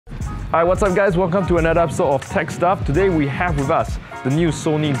Hi, what's up guys? Welcome to another episode of Tech Stuff. Today we have with us the new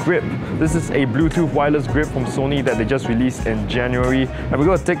Sony grip. This is a Bluetooth wireless grip from Sony that they just released in January. And we're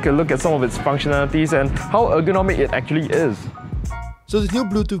going to take a look at some of its functionalities and how ergonomic it actually is. So the new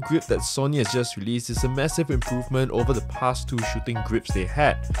Bluetooth grip that Sony has just released is a massive improvement over the past two shooting grips they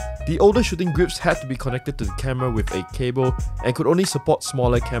had. The older shooting grips had to be connected to the camera with a cable and could only support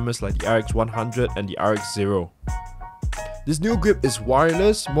smaller cameras like the RX100 and the RX0. This new grip is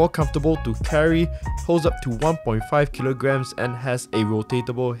wireless, more comfortable to carry, holds up to 1.5 kilograms and has a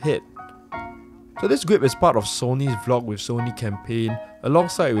rotatable head. So this grip is part of Sony's Vlog with Sony campaign,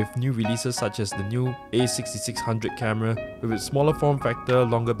 alongside with new releases such as the new A6600 camera with its smaller form factor,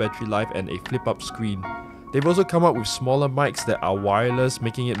 longer battery life and a flip-up screen. They've also come up with smaller mics that are wireless,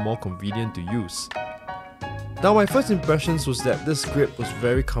 making it more convenient to use. Now my first impressions was that this grip was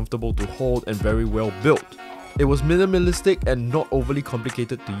very comfortable to hold and very well built. It was minimalistic and not overly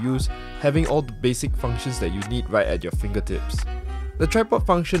complicated to use, having all the basic functions that you need right at your fingertips. The tripod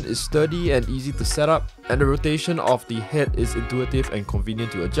function is sturdy and easy to set up, and the rotation of the head is intuitive and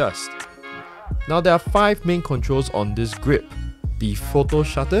convenient to adjust. Now there are 5 main controls on this grip. The photo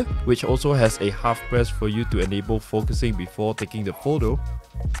shutter, which also has a half press for you to enable focusing before taking the photo.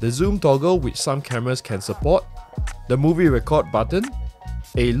 The zoom toggle, which some cameras can support. The movie record button.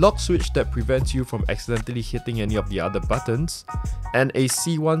 A lock switch that prevents you from accidentally hitting any of the other buttons, and a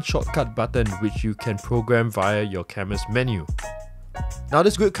C1 shortcut button which you can program via your camera's menu. Now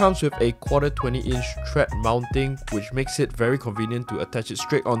this grip comes with a 1/4 20-inch thread mounting, which makes it very convenient to attach it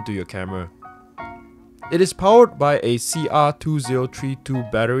straight onto your camera. It is powered by a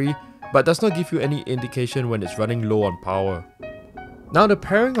CR2032 battery, but does not give you any indication when it's running low on power. Now the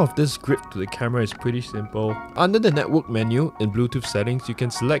pairing of this grip to the camera is pretty simple. Under the network menu in Bluetooth settings, you can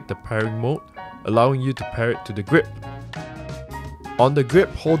select the pairing mode, allowing you to pair it to the grip. On the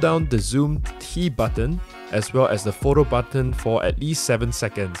grip, hold down the zoom T button as well as the photo button for at least 7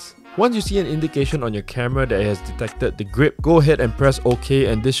 seconds. Once you see an indication on your camera that it has detected the grip, go ahead and press OK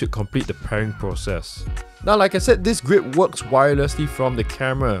and this should complete the pairing process. Now like I said, this grip works wirelessly from the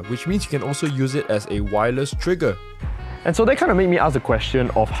camera, which means you can also use it as a wireless trigger. And so that kind of made me ask the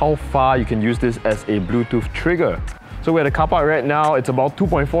question of how far you can use this as a Bluetooth trigger. So we're at the car park right now, it's about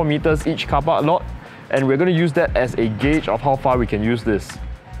 2.4 meters each car park lot, and we're going to use that as a gauge of how far we can use this.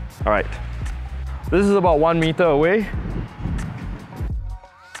 Alright, this is about 1 meter away.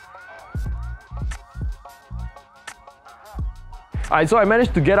 Alright, so I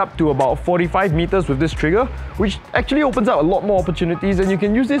managed to get up to about 45 meters with this trigger, which actually opens up a lot more opportunities, and you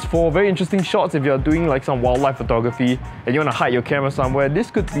can use this for very interesting shots if you're doing like some wildlife photography and you want to hide your camera somewhere. This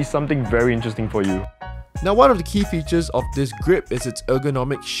could be something very interesting for you. Now one of the key features of this grip is its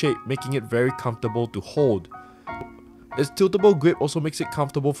ergonomic shape, making it very comfortable to hold. Its tiltable grip also makes it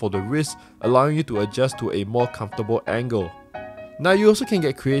comfortable for the wrist, allowing you to adjust to a more comfortable angle. Now you also can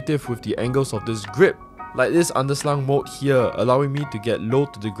get creative with the angles of this grip, like this underslung mode here, allowing me to get low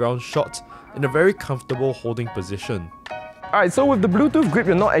to the ground shots in a very comfortable holding position. Alright, so with the Bluetooth grip,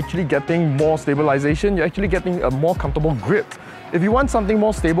 you're not actually getting more stabilization, you're actually getting a more comfortable grip. If you want something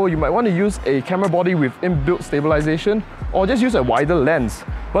more stable, you might want to use a camera body with inbuilt stabilization, or just use a wider lens.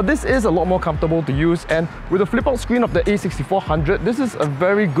 But this is a lot more comfortable to use, and with the flip-out screen of the A6400, this is a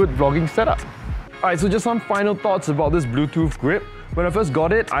very good vlogging setup. Alright, so just some final thoughts about this Bluetooth grip. When I first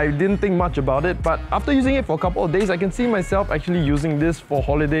got it, I didn't think much about it, but after using it for a couple of days, I can see myself actually using this for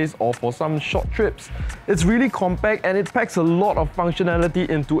holidays or for some short trips. It's really compact and it packs a lot of functionality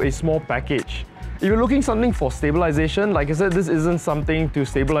into a small package. If you're looking something for stabilization, like I said, this isn't something to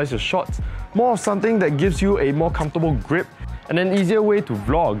stabilize your shots, more of something that gives you a more comfortable grip and an easier way to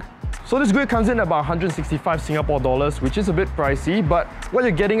vlog. So this grip comes in at about 165 Singapore dollars, which is a bit pricey, but what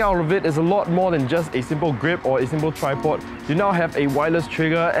you're getting out of it is a lot more than just a simple grip or a simple tripod. You now have a wireless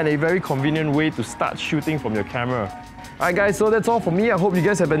trigger and a very convenient way to start shooting from your camera. Alright guys, so that's all for me. I hope you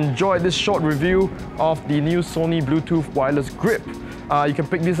guys have enjoyed this short review of the new Sony Bluetooth wireless grip. You can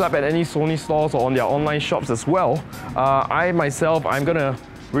pick this up at any Sony stores or on their online shops as well. I'm gonna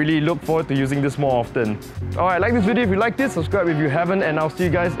really look forward to using this more often. Alright, like this video if you liked it, subscribe if you haven't, and I'll see you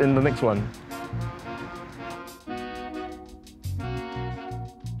guys in the next one.